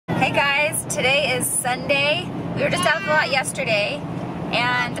guys, today is Sunday. We were just out of the lot yesterday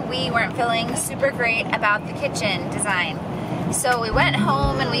and we weren't feeling super great about the kitchen design. So we went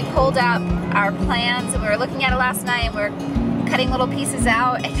home and we pulled up our plans and we were looking at it last night and we were cutting little pieces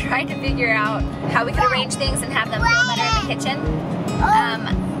out and trying to figure out how we could arrange things and have them feel better in the kitchen.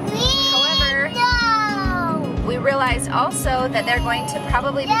 However, we realized also that they're going to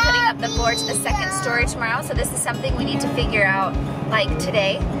probably be putting up the floor to the second story tomorrow, so this is something we need to figure out like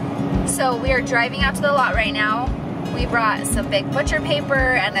today. So we are driving out to the lot right now. We brought some big butcher paper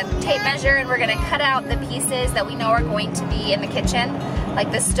and a tape measure, and we're going to cut out the pieces that we know are going to be in the kitchen,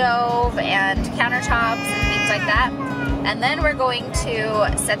 like the stove and countertops and things like that. And then we're going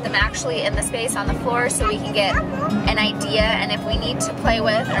to set them actually in the space on the floor so we can get an idea, and if we need to play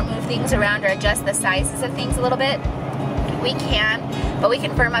with or move things around or adjust the sizes of things a little bit, we can, but we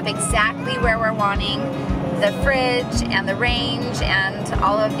can firm up exactly where we're wanting the fridge and the range and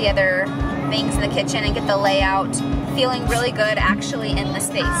all of the other things in the kitchen and get the layout feeling really good actually in the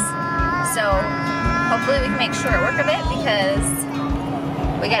space. So hopefully we can make short work of it because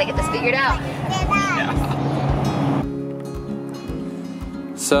we got to get this figured out.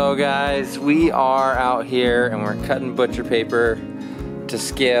 So guys, we are out here and we're cutting butcher paper to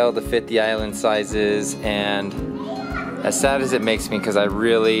scale to fit the island sizes, and as sad as it makes me because I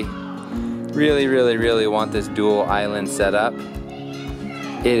really want this dual island set up,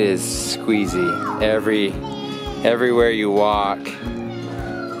 it is squeezy. Everywhere you walk,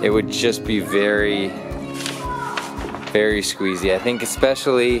 it would just be very squeezy. I think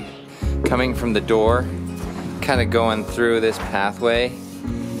especially coming from the door, kind of going through this pathway,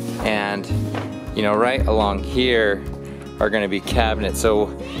 and you know, right along here are going to be cabinets, so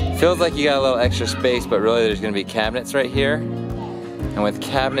it feels like you got a little extra space, but really there's going to be cabinets right here, and with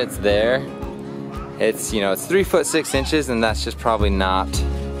cabinets there, it's, you know, it's 3 foot 6 inches, and that's just probably not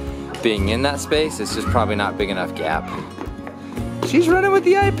being in that space. It's just probably not big enough gap. She's running with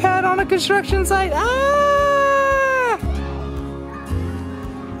the iPad on a construction site. Ah! I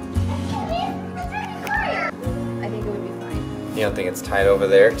think it would be fine. You don't think it's tight over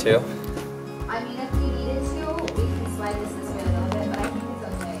there too? I mean, if we needed to, we can slide this way a little bit, but I think it's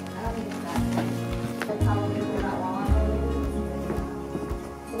okay. I don't think it's that tight. That's how we're going to put that wall on.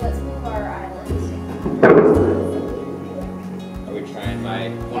 So let's move our island. Are we trying my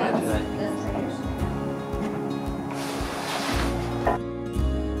one at a time?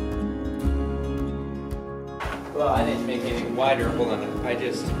 Well, I didn't make it any wider. Hold on, I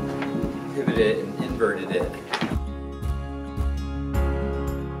just pivoted it and inverted it.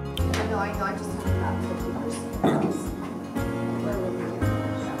 No, I know, I just have about 50%.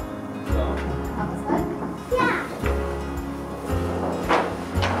 So, On this side? Yeah.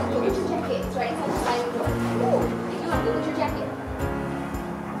 Look at your jacket. It's right inside the sliding door. Ooh, hang on, look at your jacket.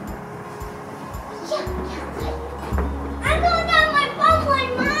 I'm going down my phone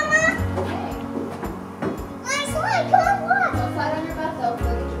line, Mama. Okay. My slide, come on. Don't slide on your butt though. Go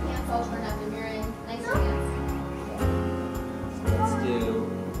get your pants all turned up and you're in nice pants. let's do.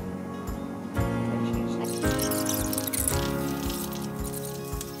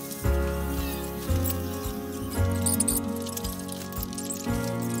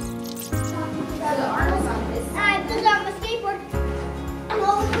 The arm is on this I side. put it on my skateboard. I'm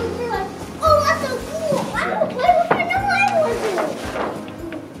all looking through like, oh, that's so cool. I want to play with it. No, I want to.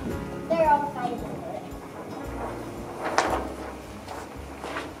 They're all fighting over it.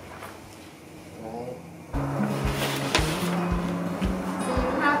 So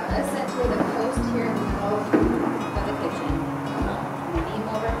you have essentially the post here in the middle of the kitchen. And the beam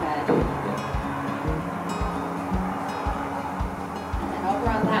overhead. And then over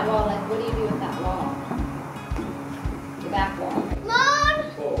on that wall, like what do you do with that wall? The back wall. Mom,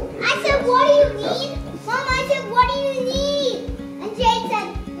 I said, what do you need? Mom, I said, what do you need? And Jade said,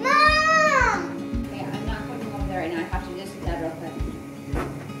 Mom. Okay, I'm not coming over there right now. I have to just do that real quick.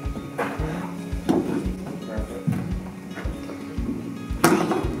 Perfect.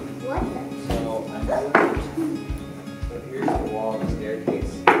 What the? So here's the wall, the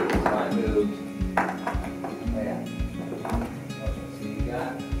staircase. So I moved. Oh yeah. Okay, so you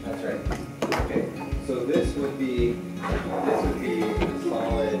got, that's right. Okay, so this would be the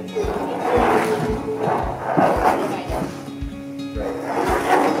solid.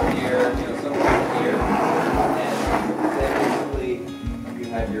 Right. Here, you know, somewhere here. And then basically you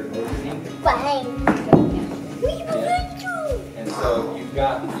have your opening. Bang. We Yeah. went to. And so you've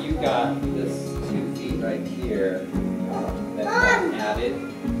got this 2 feet right here that got added.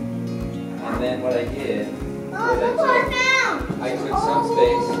 And then what I did Oh, was look what I found. I took some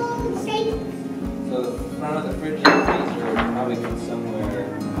space. Skate. So the front of the fridge and freezer would probably be somewhere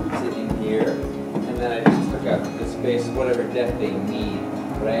sitting then I just took up the space, whatever depth they need,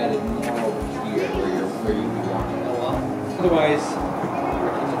 but I added more over here where you can walk in a lot. Otherwise, our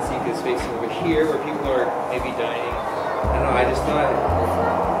kitchen sink is facing over here where people are maybe dining. I don't know, I just thought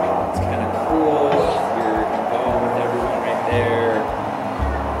it's kind of cool. You're involved with everyone right there.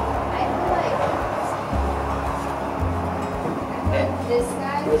 This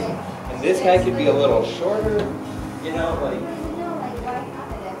guy, And this guy could be a little shorter, you know, like.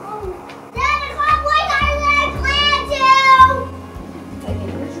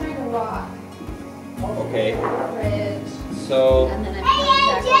 Okay. Fridge. So. And then I'm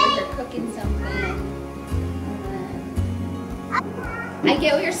back over here cooking something. I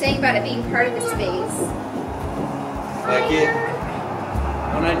get what you're saying about it being part of the space. Like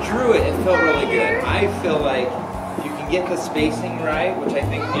when I drew it, it felt really good. I feel like if you can get the spacing right, which I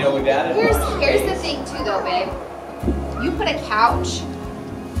think, you know, we've added Here's more the space. thing too though, babe. You put a couch.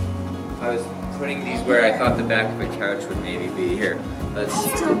 I was putting these where I thought the back of a couch would maybe be. Here, let's.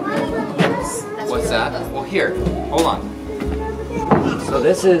 What's that? Well, here, hold on. So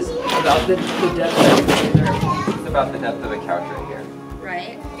this is about the depth of it's about the depth of a couch right here.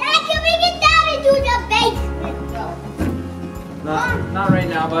 Right. Dad, can we get down into the basement? Not right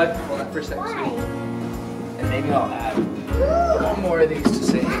now, bud. Hold on for a second, sweetie. And maybe I'll add one more of these to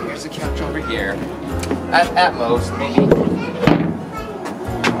say, hey, here's the couch over here. At most, maybe.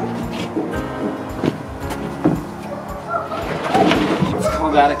 Let's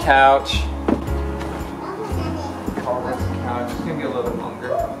call that a couch. Call this a couch. It's gonna be a little longer.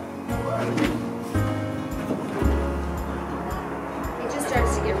 It just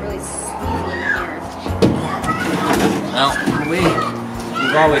starts to get really squeaky in here. Well,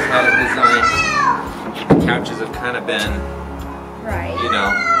 we've always had it designed. Couches have kind of been, Right. you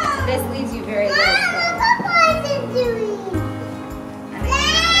know. This leaves you very little play. What is it doing? I mean,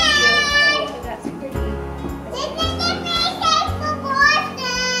 that might be okay, but that's pretty. This is the basic for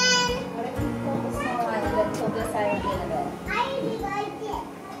Boston. What if we pull the small island and pull this island in a bit? I really like it.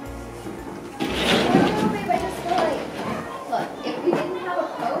 No, babe, I just feel like, look, if we didn't have a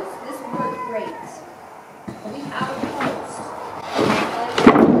post, this would work great. But we have a post.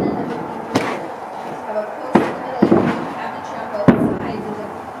 Have a post in the middle, you can have the trunk on both sides of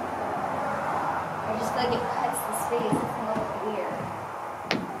it. I just feel like it cuts the space, it's gonna look weird.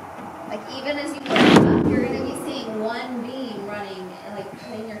 Like even as you look up, you're gonna be seeing one beam running and like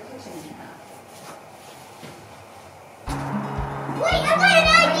cutting your kitchen in half. Wait, I got an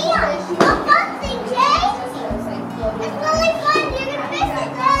idea. A fun thing, Jay. Just so it's like floating. It's really fun. You're gonna miss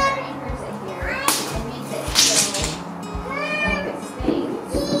it, Dad. Anchors it here. It makes it so like a space.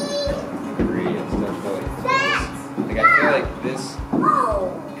 Agree, it's definitely. Like I feel like this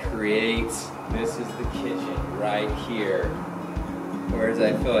Oh. creates. This is the kitchen right here. Whereas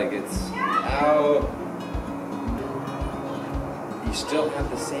I feel like it's out. You still have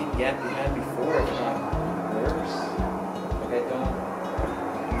the same gap you had before, if not worse. Like I don't.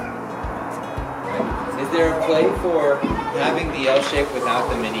 Like, is there a play for having the L shape without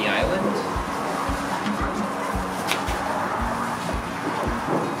the mini island?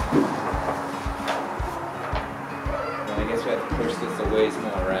 Well, I guess we have to push this a ways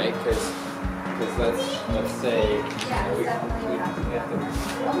more, right? Because let's say Yeah, we definitely have to.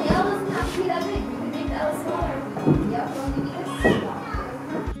 Well, the L doesn't have to be that big. We can make the L smaller. The L will only be this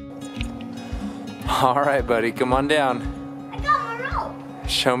small. All right, buddy, come on down. I got my rope.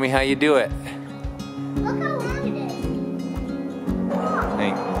 Show me how you do it. Look how long it is.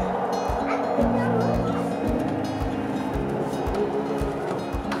 Thank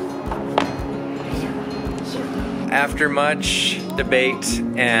After much debate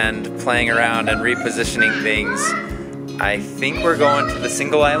and playing around and repositioning things, I think we're going to the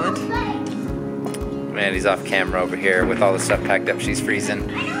single island. Mandy's off camera over here with all the stuff packed up. She's freezing.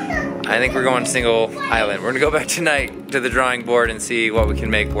 I think we're going single island. We're gonna go back tonight to the drawing board and see what we can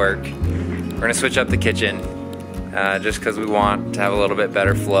make work. We're gonna switch up the kitchen just because we want to have a little bit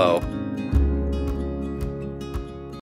better flow.